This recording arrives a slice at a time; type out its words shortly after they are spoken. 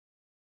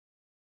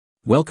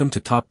Welcome to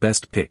Top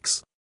Best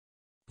Picks.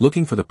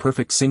 Looking for the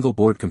perfect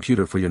single-board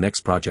computer for your next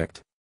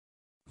project?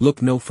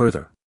 Look no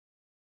further.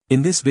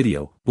 In this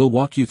video, we'll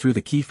walk you through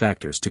the key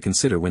factors to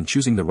consider when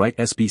choosing the right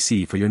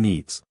SBC for your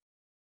needs.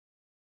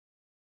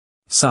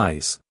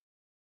 Size.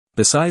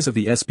 The size of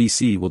the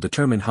SBC will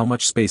determine how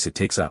much space it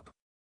takes up.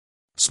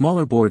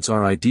 Smaller boards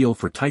are ideal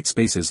for tight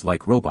spaces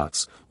like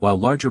robots, while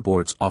larger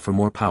boards offer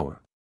more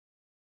power.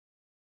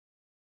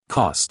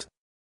 Cost.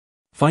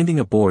 Finding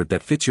a board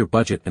that fits your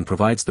budget and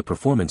provides the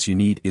performance you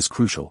need is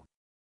crucial.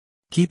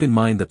 Keep in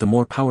mind that the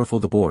more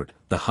powerful the board,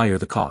 the higher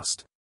the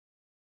cost.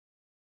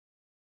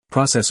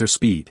 Processor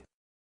speed.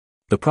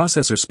 The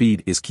processor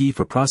speed is key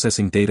for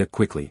processing data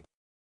quickly.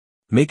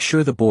 Make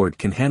sure the board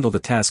can handle the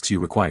tasks you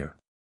require.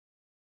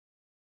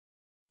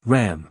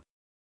 RAM.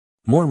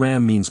 More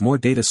RAM means more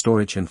data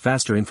storage and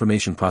faster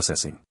information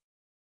processing.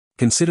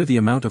 Consider the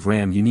amount of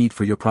RAM you need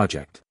for your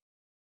project.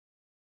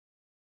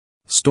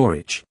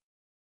 Storage.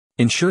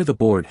 Ensure the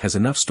board has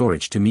enough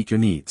storage to meet your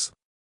needs.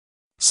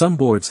 Some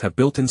boards have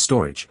built-in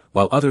storage,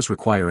 while others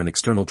require an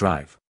external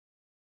drive.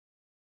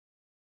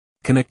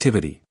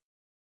 Connectivity.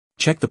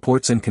 Check the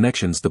ports and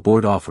connections the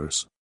board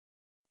offers.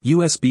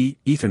 USB,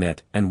 Ethernet,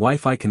 and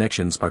Wi-Fi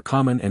connections are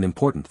common and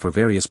important for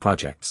various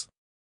projects.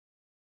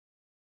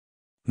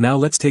 Now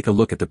let's take a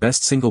look at the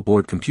best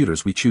single-board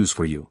computers we choose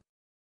for you.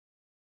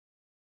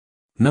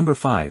 Number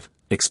 5.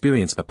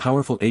 Experience a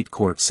powerful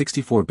 8-core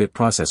 64-bit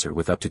processor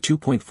with up to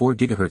 2.4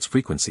 GHz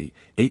frequency,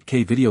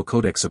 8K video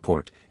codec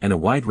support, and a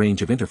wide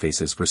range of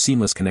interfaces for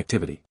seamless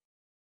connectivity.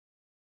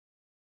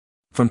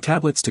 From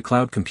tablets to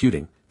cloud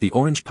computing, the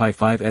Orange Pi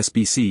 5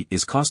 SBC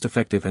is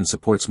cost-effective and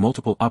supports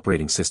multiple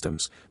operating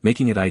systems,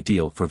 making it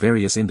ideal for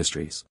various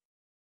industries.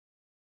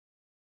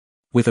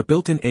 With a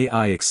built-in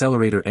AI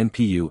accelerator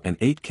NPU and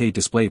 8K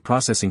display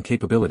processing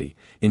capability,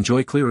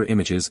 enjoy clearer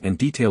images and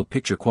detailed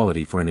picture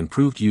quality for an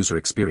improved user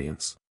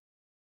experience.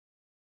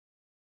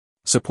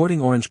 Supporting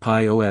Orange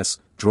Pi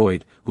OS,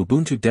 Droid,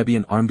 Ubuntu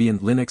Debian Armbian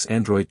Linux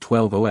Android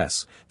 12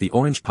 OS, the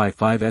Orange Pi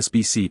 5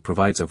 SBC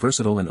provides a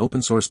versatile and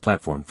open-source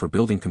platform for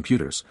building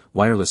computers,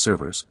 wireless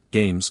servers,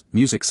 games,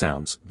 music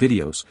sounds,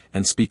 videos,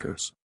 and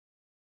speakers.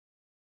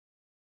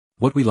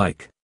 What we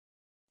like.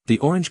 The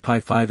Orange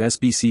Pi 5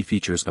 SBC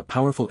features a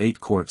powerful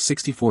 8-core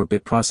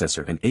 64-bit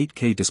processor and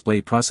 8K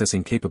display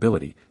processing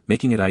capability,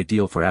 making it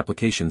ideal for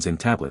applications in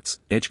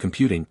tablets, edge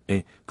computing,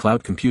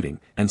 cloud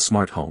computing, and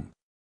smart home.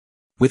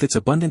 With its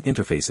abundant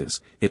interfaces,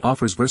 it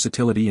offers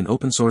versatility and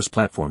open-source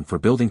platform for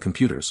building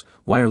computers,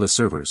 wireless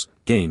servers,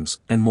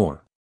 games, and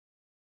more.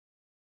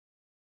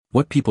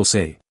 What people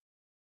say.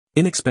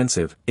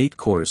 Inexpensive, 8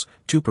 cores,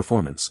 2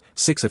 performance,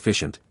 6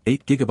 efficient,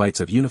 8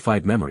 GB of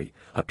unified memory,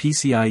 a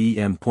PCIe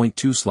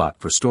M.2 slot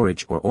for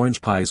storage or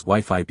Orange Pi's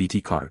Wi-Fi BT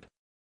card.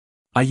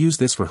 I use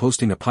this for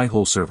hosting a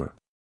Pi-hole server.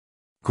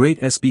 Great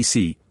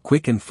SBC,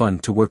 quick and fun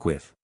to work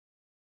with.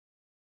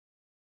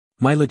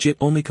 My legit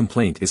only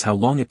complaint is how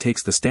long it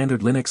takes the standard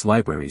Linux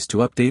libraries to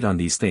update on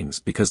these things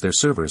because their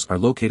servers are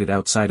located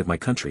outside of my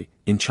country,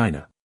 in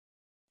China.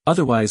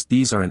 Otherwise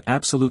these are an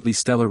absolutely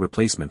stellar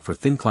replacement for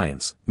thin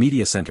clients,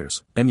 media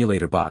centers,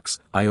 emulator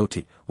box,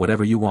 IoT,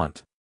 whatever you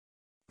want.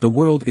 The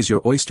world is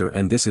your oyster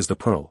and this is the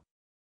pearl.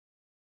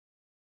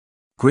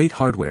 Great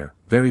hardware,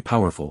 very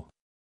powerful.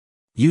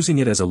 Using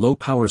it as a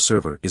low-power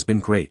server has been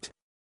great.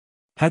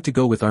 Had to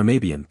go with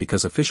Armabian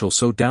because official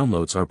SO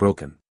downloads are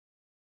broken.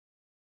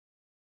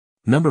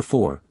 Number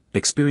 4.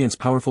 Experience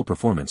powerful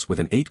performance with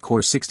an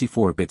 8-core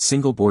 64-bit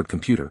single-board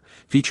computer,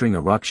 featuring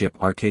a Rockchip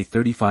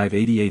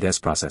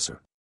RK3588S processor.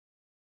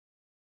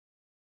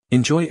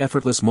 Enjoy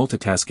effortless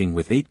multitasking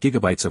with 8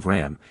 GB of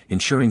RAM,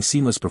 ensuring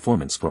seamless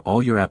performance for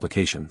all your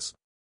applications.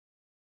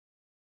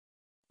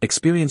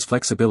 Experience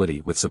flexibility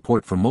with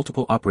support for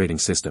multiple operating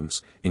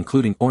systems,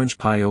 including Orange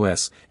Pi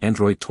OS,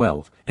 Android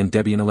 12, and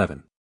Debian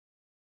 11.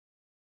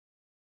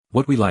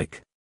 What we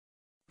like.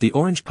 The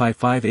Orange Pi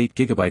 5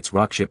 8GB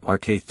Rockchip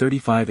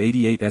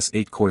RK3588S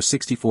 8-core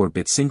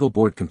 64-bit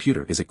single-board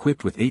computer is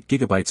equipped with 8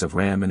 GB of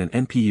RAM and an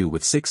NPU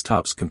with 6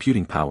 TOPS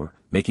computing power,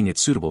 making it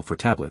suitable for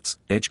tablets,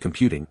 edge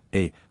computing,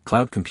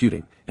 cloud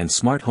computing, and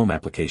smart home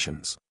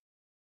applications.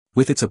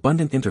 With its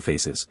abundant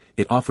interfaces,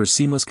 it offers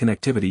seamless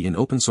connectivity in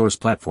open-source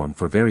platform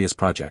for various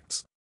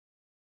projects.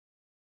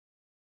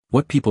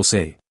 What people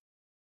say.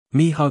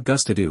 Me ha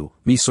gustado,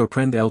 me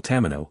sorprende el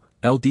tamaño,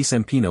 el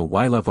desempeño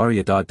y la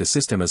variedad de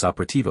sistemas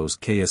operativos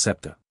que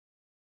acepta.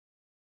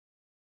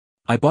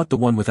 I bought the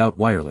one without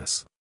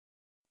wireless.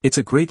 It's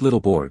a great little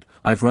board.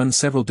 I've run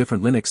several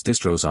different Linux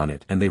distros on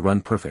it and they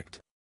run perfect.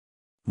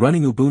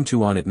 Running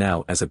Ubuntu on it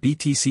now as a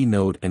BTC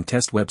node and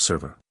test web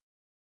server.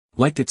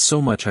 Liked it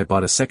so much I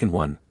bought a second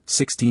one,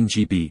 16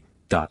 GB.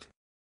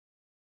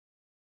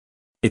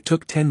 It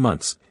took 10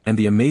 months, and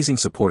the amazing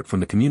support from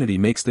the community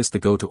makes this the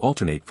go-to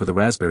alternate for the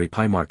Raspberry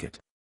Pi market.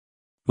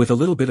 With a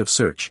little bit of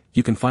search,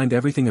 you can find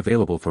everything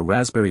available for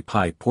Raspberry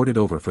Pi ported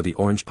over for the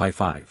Orange Pi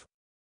 5.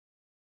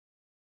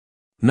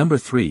 Number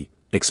 3.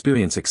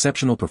 Experience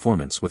exceptional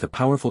performance with a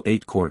powerful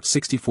 8-core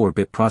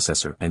 64-bit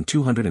processor and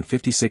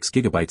 256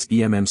 GB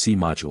eMMC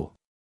module.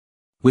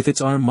 With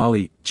its ARM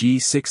Mali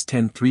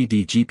G610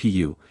 3D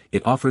GPU,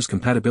 it offers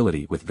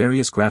compatibility with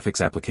various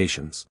graphics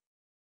applications.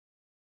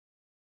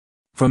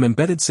 From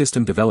embedded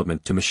system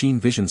development to machine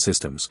vision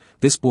systems,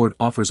 this board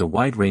offers a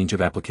wide range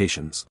of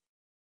applications.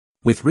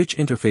 With rich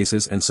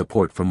interfaces and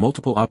support for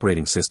multiple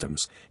operating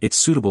systems, it's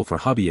suitable for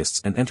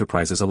hobbyists and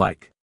enterprises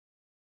alike.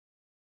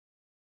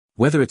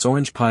 Whether it's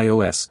Orange Pi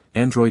OS,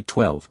 Android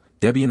 12,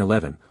 Debian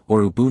 11,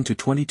 or Ubuntu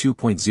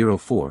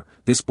 22.04,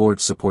 this board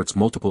supports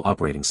multiple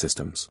operating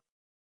systems.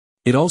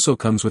 It also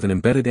comes with an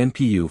embedded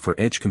NPU for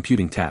edge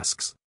computing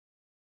tasks.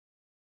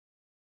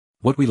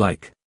 What we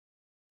like.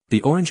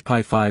 The Orange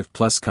Pi 5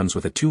 Plus comes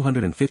with a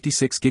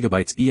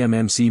 256GB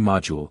eMMC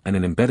module and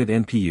an embedded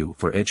NPU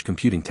for edge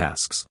computing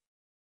tasks.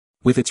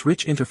 With its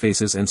rich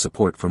interfaces and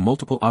support for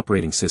multiple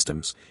operating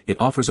systems,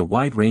 it offers a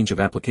wide range of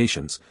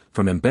applications,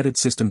 from embedded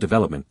system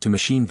development to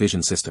machine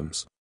vision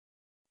systems.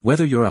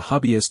 Whether you're a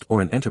hobbyist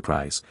or an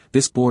enterprise,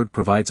 this board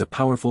provides a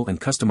powerful and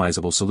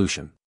customizable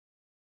solution.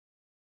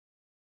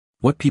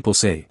 What people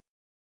say.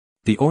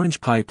 The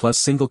Orange Pi Plus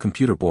single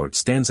computer board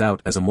stands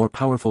out as a more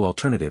powerful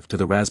alternative to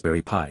the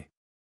Raspberry Pi.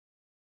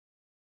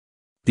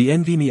 The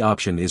NVMe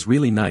option is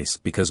really nice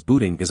because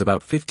booting is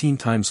about 15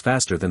 times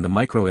faster than the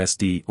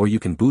microSD, or you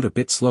can boot a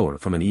bit slower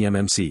from an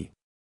eMMC.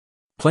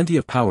 Plenty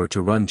of power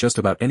to run just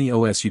about any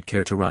OS you'd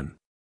care to run.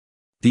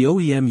 The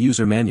OEM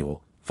user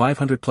manual,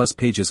 500 plus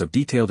pages of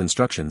detailed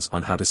instructions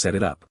on how to set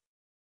it up.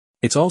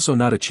 It's also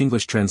not a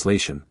Chinglish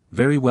translation,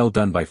 very well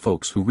done by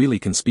folks who really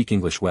can speak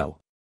English well.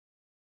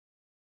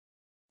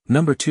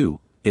 Number 2,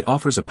 it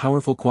offers a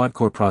powerful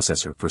quad-core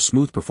processor for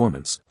smooth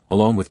performance,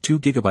 along with 2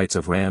 GB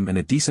of RAM and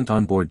a decent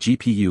onboard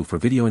GPU for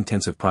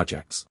video-intensive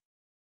projects.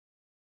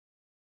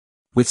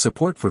 With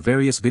support for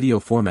various video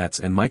formats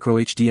and micro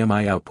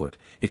HDMI output,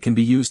 it can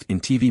be used in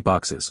TV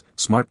boxes,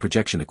 smart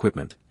projection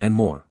equipment, and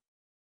more.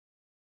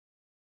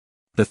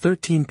 The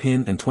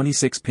 13-pin and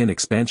 26-pin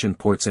expansion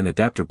ports and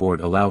adapter board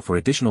allow for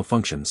additional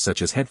functions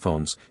such as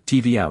headphones,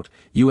 TV out,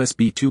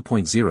 USB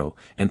 2.0,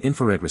 and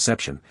infrared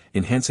reception,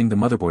 enhancing the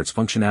motherboard's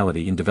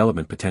functionality and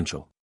development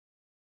potential.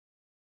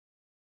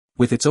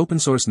 With its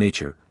open-source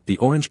nature, the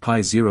Orange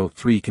Pi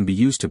 03 can be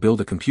used to build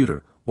a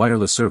computer,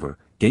 wireless server,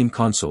 game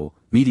console,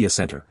 media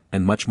center,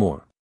 and much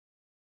more.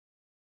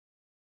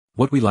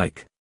 What we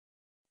like.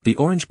 The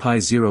Orange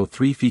Pi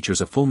 03 features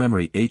a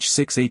full-memory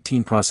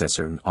H618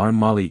 processor and ARM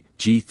Mali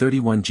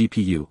G31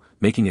 GPU,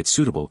 making it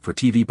suitable for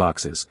TV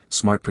boxes,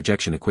 smart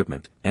projection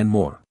equipment, and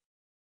more.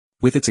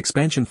 With its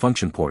expansion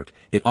function port,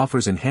 it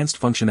offers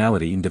enhanced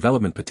functionality and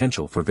development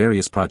potential for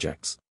various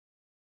projects.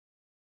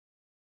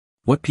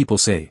 What people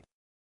say.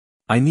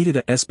 I needed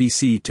a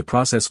SBC to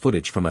process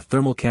footage from a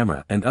thermal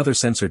camera and other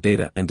sensor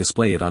data and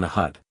display it on a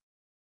HUD.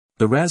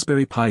 The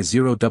Raspberry Pi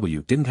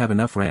 0W didn't have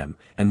enough RAM,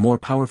 and more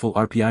powerful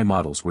RPI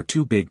models were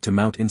too big to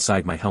mount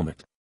inside my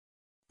helmet.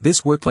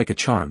 This worked like a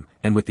charm,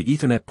 and with the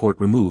Ethernet port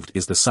removed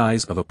is the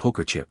size of a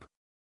poker chip.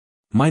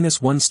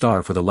 -1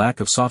 star for the lack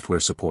of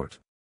software support.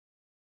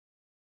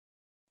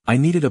 I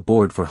needed a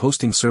board for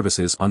hosting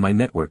services on my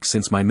network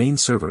since my main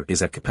server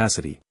is at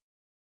capacity.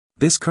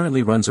 This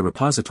currently runs a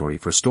repository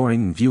for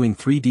storing and viewing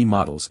 3D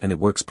models, and it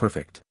works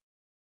perfect.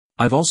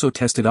 I've also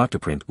tested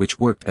Octoprint, which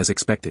worked as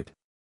expected.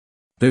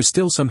 There's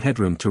still some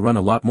headroom to run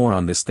a lot more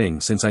on this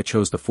thing since I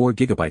chose the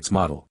 4GB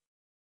model.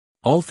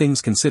 All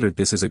things considered,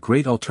 this is a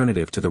great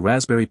alternative to the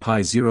Raspberry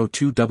Pi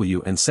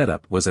 02W, and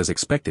setup was as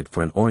expected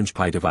for an Orange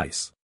Pi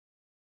device.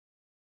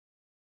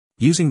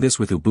 Using this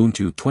with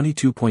Ubuntu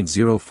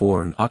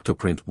 22.04 and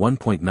Octoprint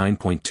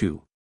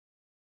 1.9.2.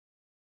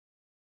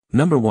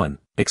 Number 1.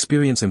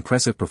 Experience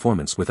impressive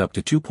performance with up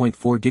to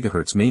 2.4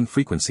 GHz main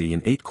frequency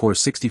and 8-core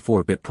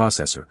 64-bit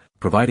processor,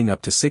 providing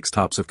up to 6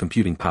 TOPS of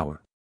computing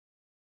power.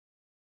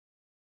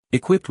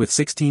 Equipped with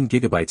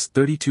 16GB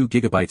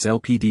 32GB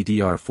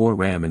LPDDR4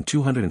 RAM and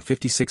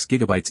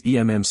 256GB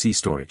eMMC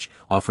storage,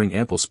 offering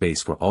ample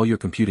space for all your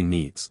computing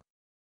needs.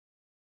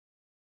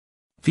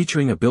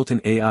 Featuring a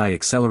built-in AI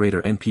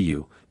accelerator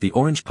NPU, the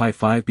Orange Pi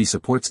 5B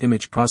supports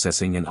image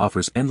processing and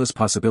offers endless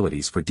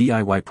possibilities for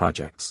DIY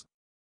projects.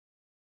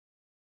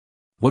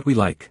 What we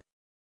like.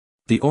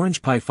 The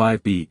Orange Pi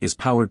 5B is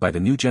powered by the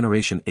new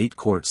generation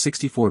 8-core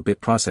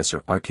 64-bit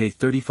processor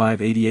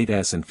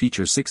RK3588S and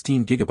features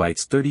 16GB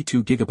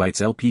 32GB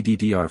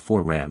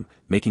LPDDR4 RAM,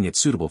 making it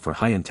suitable for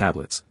high-end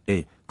tablets,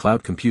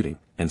 cloud computing,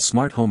 and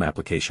smart home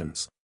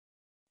applications.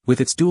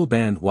 With its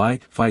dual-band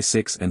Wi-Fi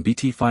 6 and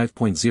BT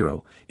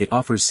 5.0, it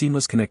offers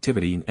seamless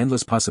connectivity and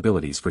endless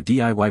possibilities for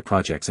DIY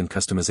projects and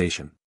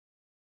customization.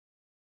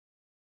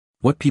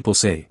 What people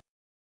say.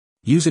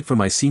 Use it for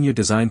my senior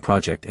design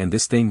project and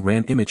this thing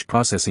ran image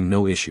processing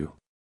no issue.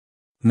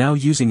 Now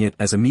using it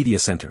as a media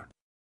center.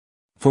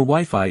 For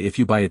Wi-Fi, if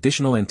you buy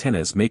additional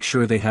antennas, make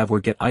sure they have or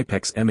get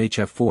IPEX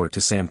MHF4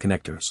 to SAM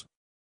connectors.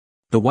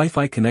 The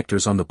Wi-Fi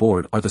connectors on the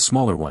board are the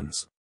smaller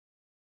ones.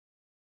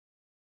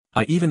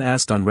 I even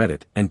asked on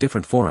Reddit and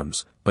different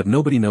forums, but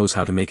nobody knows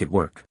how to make it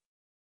work.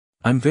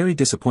 I'm very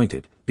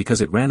disappointed,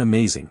 because it ran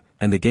amazing,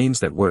 and the games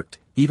that worked,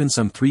 even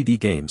some 3D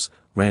games,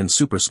 ran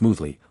super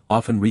smoothly,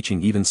 often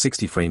reaching even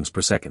 60 frames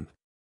per second.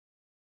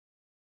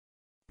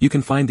 You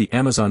can find the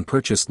Amazon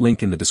purchase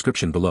link in the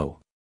description below.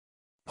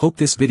 Hope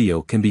this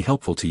video can be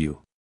helpful to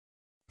you.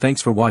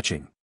 Thanks for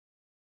watching.